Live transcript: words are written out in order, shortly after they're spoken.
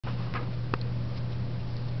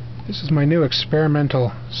This is my new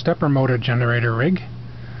experimental stepper motor generator rig.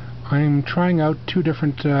 I'm trying out two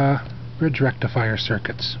different bridge rectifier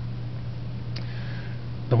circuits.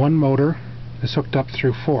 The one motor is hooked up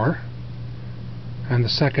through 4 and the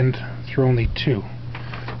second through only 2.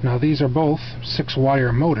 Now these are both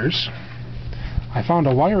 6-wire motors. I found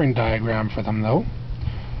a wiring diagram for them though.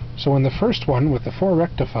 So in the first one with the 4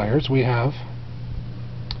 rectifiers we have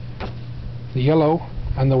the yellow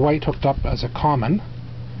and the white hooked up as a common.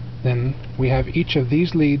 Then we have each of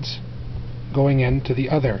these leads going into the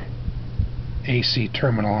other AC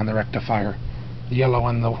terminal on the rectifier. The yellow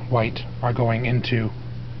and the white are going into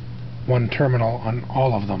one terminal on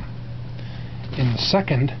all of them. In the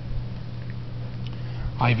second,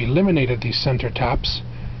 I've eliminated these center taps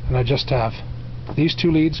and I just have these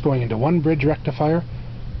 2 leads going into one bridge rectifier,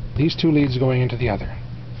 these 2 leads going into the other.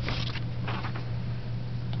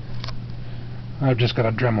 I've just got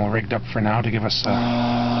a Dremel rigged up for now to give us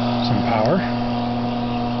some power.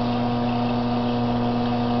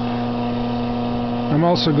 I'm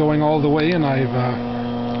also going all the way, and I've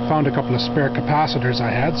found a couple of spare capacitors I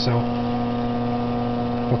had, so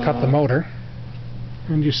we'll cut the motor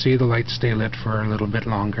and you see the lights stay lit for a little bit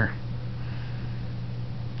longer.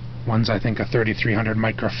 One's I think a 3300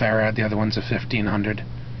 microfarad, the other one's a 1500,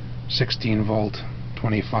 16 volt,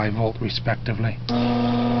 25 volt respectively.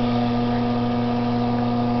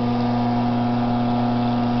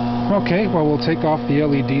 Okay, well we'll take off the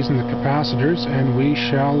LEDs and the capacitors and we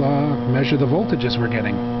shall measure the voltages we're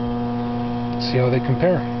getting. See how they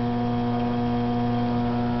compare.